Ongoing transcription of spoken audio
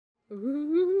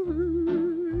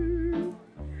Ooh,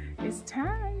 it's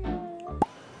time.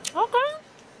 Okay.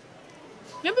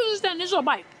 Maybe it was just that initial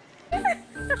bite.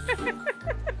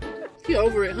 You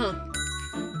over it, huh?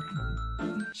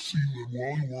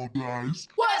 Guys.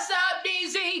 What's up,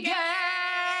 Neezy? Gay!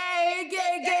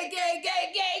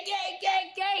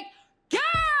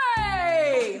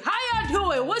 How y'all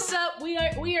doing? What's up? We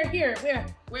are here.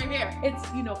 We're here. It's,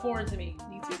 you know, foreign to me.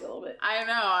 Neezy a little bit. I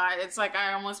know. It's like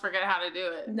I almost forget how to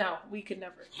do it. No, we could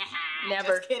never.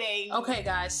 Never. Just kidding. Okay,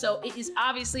 guys. So it is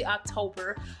obviously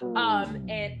October,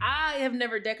 and I have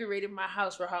never decorated my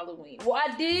house for Halloween. Well,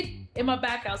 I did in my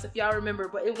back house, if y'all remember,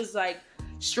 but it was like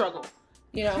struggle.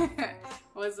 You know,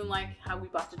 wasn't like how we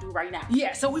about to do right now.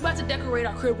 Yeah, so we about to decorate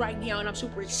our crib right now, and I'm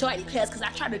super excited because I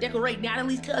tried to decorate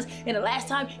Natalie's cuz, and the last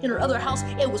time in her other house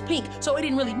it was pink, so it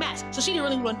didn't really match, so she didn't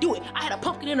really want to do it. I had a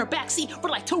pumpkin in her backseat for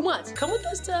like 2 months. Come with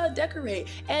us to decorate,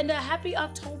 and happy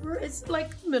October. It's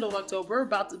like middle of October,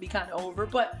 about to be kind of over,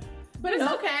 but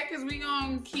it's okay because we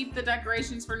gonna keep the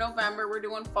decorations for November. We're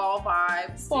doing fall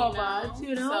vibes.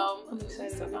 You know. So I'm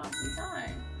excited about some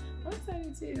time. I'm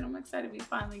excited too. I'm excited we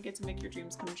finally get to make your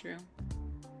dreams come true.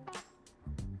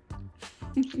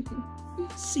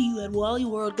 See you at Wally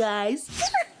World, guys.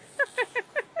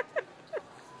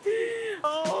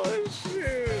 Oh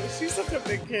shoot, she's such a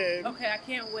big kid. Okay, I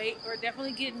can't wait. We're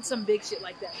definitely getting some big shit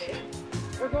like that, babe.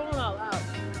 We're going all out.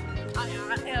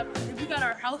 If we got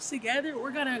our house together,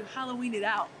 we're gonna Halloween it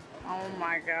out. Oh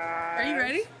my god. Are you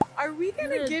ready? Are we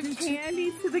gonna give candy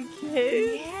to the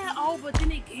kids? Yeah. Oh, but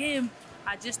then again,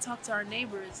 I just talked to our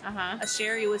neighbors.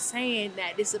 Sherry was saying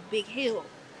that it's a big hill,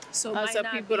 so so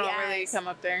people don't really come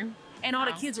up there. And all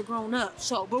the kids are grown up,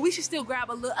 so but we should still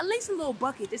grab at least a little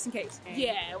bucket just in case. Okay.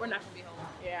 Yeah, we're not gonna be home.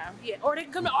 Yeah. Or they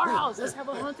can come to our house. Let's have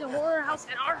a haunted horror house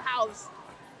at our house.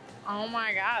 Oh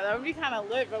my god, that would be kind of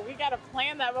lit, but we gotta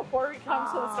plan that before we come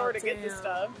to the store to get this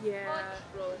stuff. Yeah.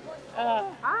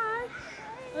 Hi.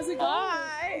 How's it going?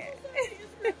 Hi.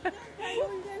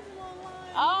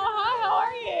 Oh, hi, how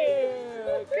are you?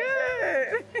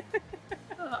 Good.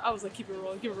 I was like, keep it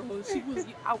rolling. She was,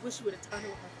 I wish you would have turned it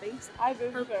with her face. I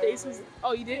did. Her face was,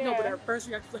 oh, you didn't know, but her first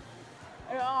reaction was like,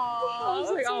 I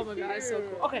was like, oh my god, it's so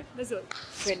cool. Okay, let's do it.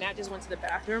 Okay, Nat just went to the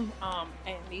bathroom,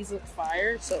 and these look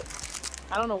fire, so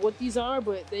I don't know what these are,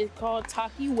 but they're called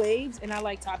Taki Waves, and I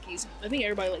like Takis. I think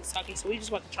everybody likes Takis, so we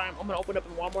just want to try them. I'm gonna open up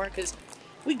in Walmart, because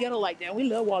we get it like that. We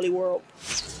love Wally World.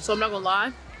 So I'm not gonna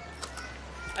lie,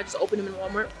 I just opened them in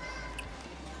Walmart,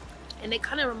 and they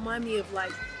kind of remind me of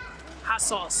like hot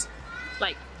sauce,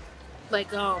 like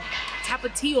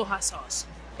Tapatio hot sauce.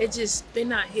 It just, they're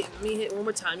not hitting. Let me hit it one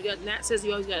more time. Nat says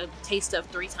you always gotta taste stuff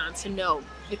 3 times to know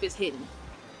if it's hidden.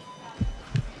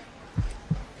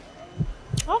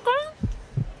 Okay.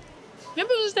 Maybe it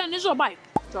was just that initial bite.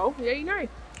 So, yeah, you know.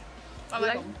 I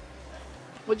like them.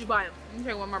 What'd you buy them? Let me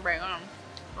take one more bite.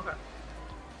 Okay.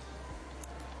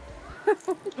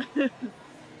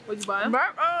 What'd you buy them?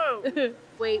 Oh.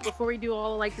 Wait, before we do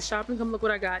all like the shopping, come look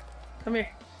what I got. Come here.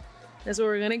 That's what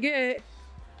we're gonna get.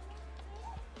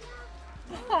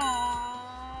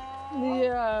 Aww.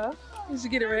 Yeah. We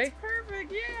should get it right.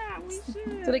 Perfect. Yeah, we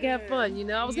should. So they can have fun, you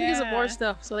know? I was gonna get some more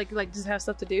stuff so they can like just have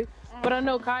stuff to do. But I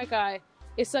know Kai,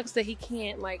 it sucks that he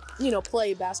can't like, you know,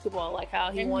 play basketball like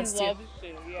how he wants to.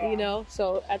 Yeah. You know?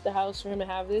 So at the house for him to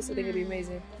have this, I think it'd be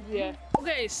amazing. Yeah.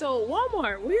 Okay, so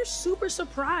Walmart, we're super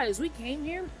surprised. We came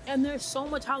here and there's so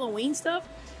much Halloween stuff,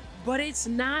 but it's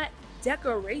not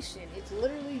decoration. It's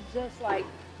literally just like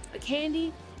a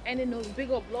candy and then those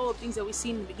big old blow up things that we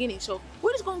seen in the beginning. So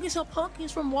we're just gonna get some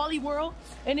pumpkins from Wally World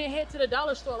and then head to the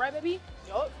dollar store, right, baby?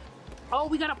 Yup. Oh,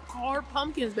 we gotta carve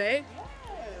pumpkins, babe.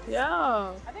 Yes.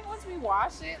 Yeah. I think once we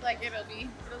wash it, like it'll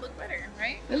look better,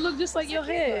 right? It look just like your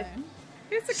head.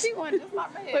 It's a cute one, just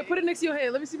like my head. Wait, put it next to your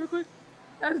head. Let me see real quick.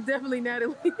 That's definitely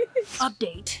Natalie.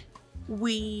 Update.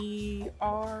 We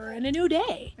are in a new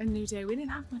day. A new day. We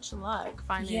didn't have much luck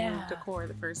finding decor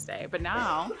the first day, but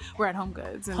now we're at Home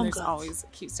Goods and there's always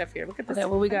cute stuff here. Look at this. Okay,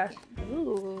 what we got?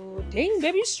 Ooh, dang,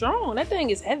 baby, you're strong. That thing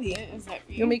is heavy. It is heavy.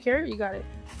 You want me to carry it? You got it.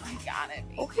 I got it.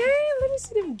 Baby. Okay, let me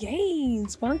see them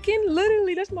gains. Pumpkin,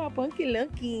 literally, that's my pumpkin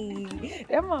looking.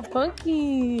 That's my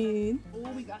pumpkin.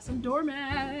 Oh, we got some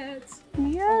doormats.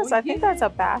 Yes, I think that's a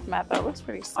bath mat. That looks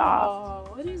pretty soft.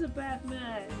 Oh, it is a bath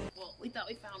mat. Well, we thought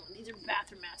we found one. These are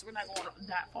bathroom mats. We're not going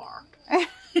that far.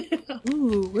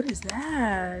 Ooh, what is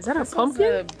that? Is that a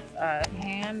pumpkin? A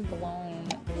hand-blown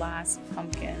glass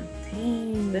pumpkin.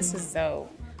 Dang. This is so...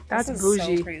 That's this is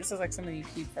bougie. So pretty. This is like something you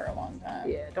keep for a long time.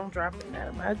 Yeah, don't drop it in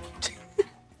that.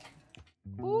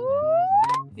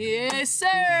 Yes,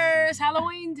 sir. It's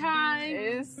Halloween time.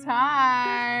 It's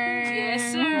time.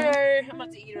 Yes, sir. I'm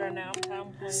about to eat right now. I'm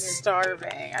hungry.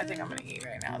 Starving. I think I'm gonna eat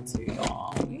right now too,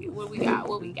 y'all. What we got?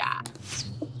 What we got?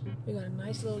 We got a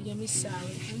nice little yummy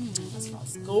salad. That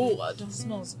smells good. It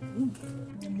smells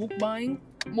mukbang.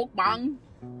 Mukbang.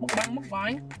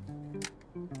 Mukbang.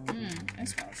 It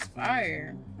smells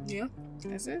fire. Yeah.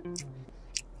 Is it?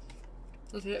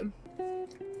 That's it.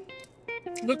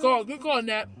 Good call,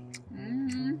 Nat.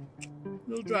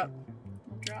 Little drop.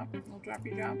 Little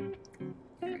droppy drop.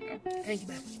 There we go. Thank you,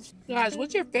 man. Guys,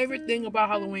 what's your favorite thing about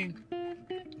Halloween?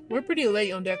 We're pretty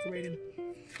late on decorating.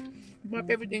 My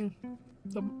favorite thing,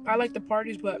 I like the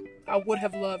parties, but I would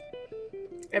have loved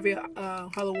every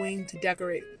Halloween to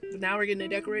decorate. But now we're getting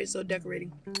to decorate, so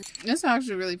decorating. It's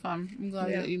actually really fun. I'm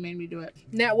glad that you made me do it.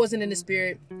 Nat wasn't in the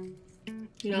spirit.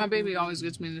 You know? My baby always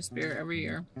gets me in the spirit every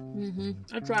year.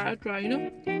 I try, you know?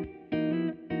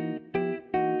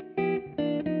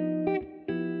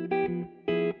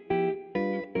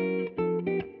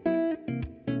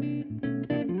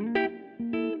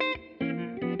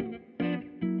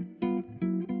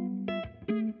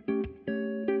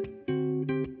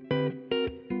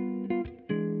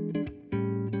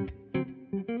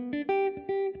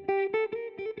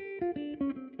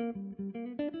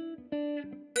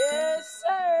 Yes,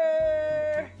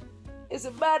 sir. It's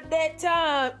about that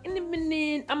time. In a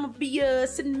minute, I'ma be a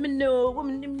cinnamon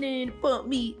woman to pump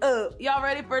me up. Y'all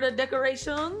ready for the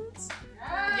decorations?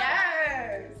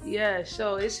 Yes. Yeah,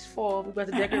 so it's fall. We're about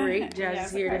to decorate. Jazz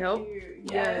is here to help.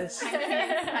 Yes.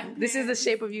 This is the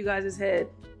shape of you guys' head.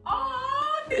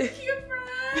 Oh, thank you,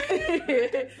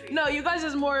 friend. No, you guys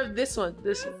is more of this one.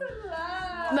 This one.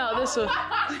 No, this one.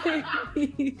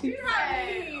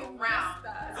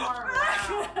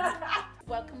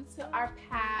 Welcome to our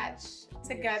patch.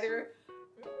 Together,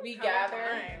 we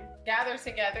gather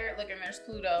together. Look, and there's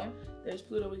Pluto. There's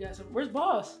Pluto. We got some. Where's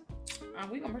Boss?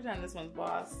 We gonna pretend this one's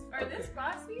Boss. Are this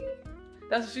Bossy?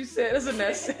 That's what she said. That's what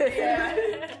Ness said. Yeah.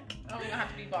 Oh, we're gonna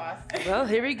have to be Boss. Well,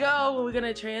 here we go. We're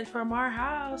gonna transform our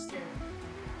house.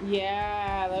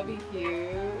 Yeah, that'd be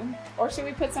cute. Or should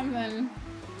we put something?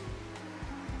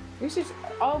 We should.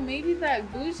 Oh, maybe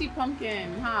that bougie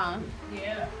pumpkin, huh?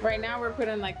 Yeah. Right now we're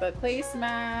putting like the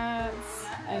placemats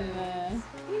and the,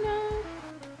 you know.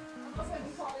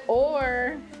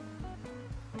 Or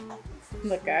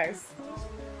look, guys.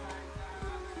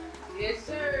 Yes,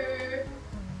 sir.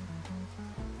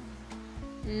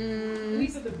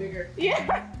 These are the bigger.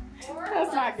 Yeah.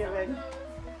 That's not good.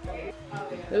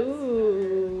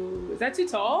 Ooh, is that too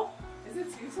tall? Is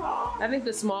it too tall? I think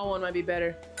the small one might be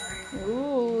better.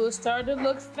 Ooh, it's starting to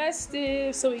look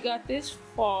festive. So we got this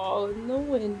fall in the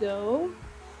window.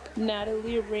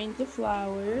 Natalie arranged the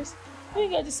flowers. We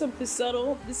got just something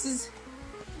subtle. This is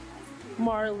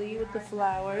Marley with the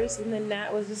flowers, and then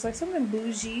Nat was just like something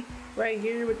bougie right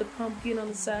here with the pumpkin on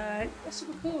the side. That's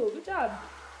super cool. Good job.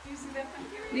 You see that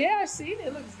pumpkin? Yeah, I've seen it.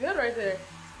 It looks good right there.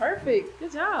 Perfect.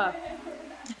 Good job.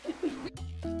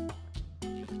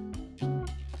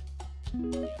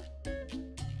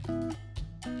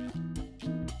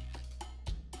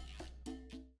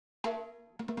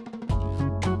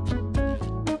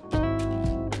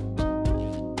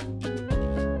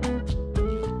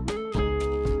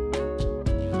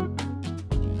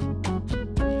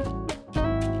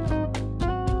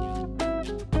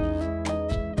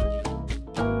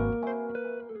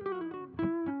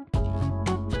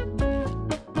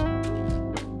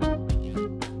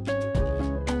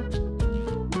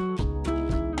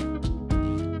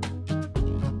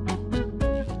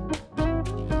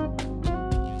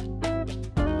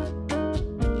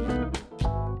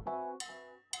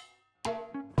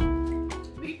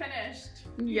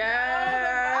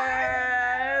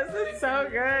 Yes, it's so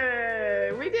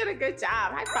good. We did a good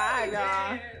job. High five,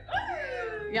 y'all.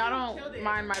 Y'all don't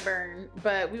mind my burn,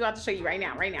 but we about to show you right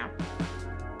now.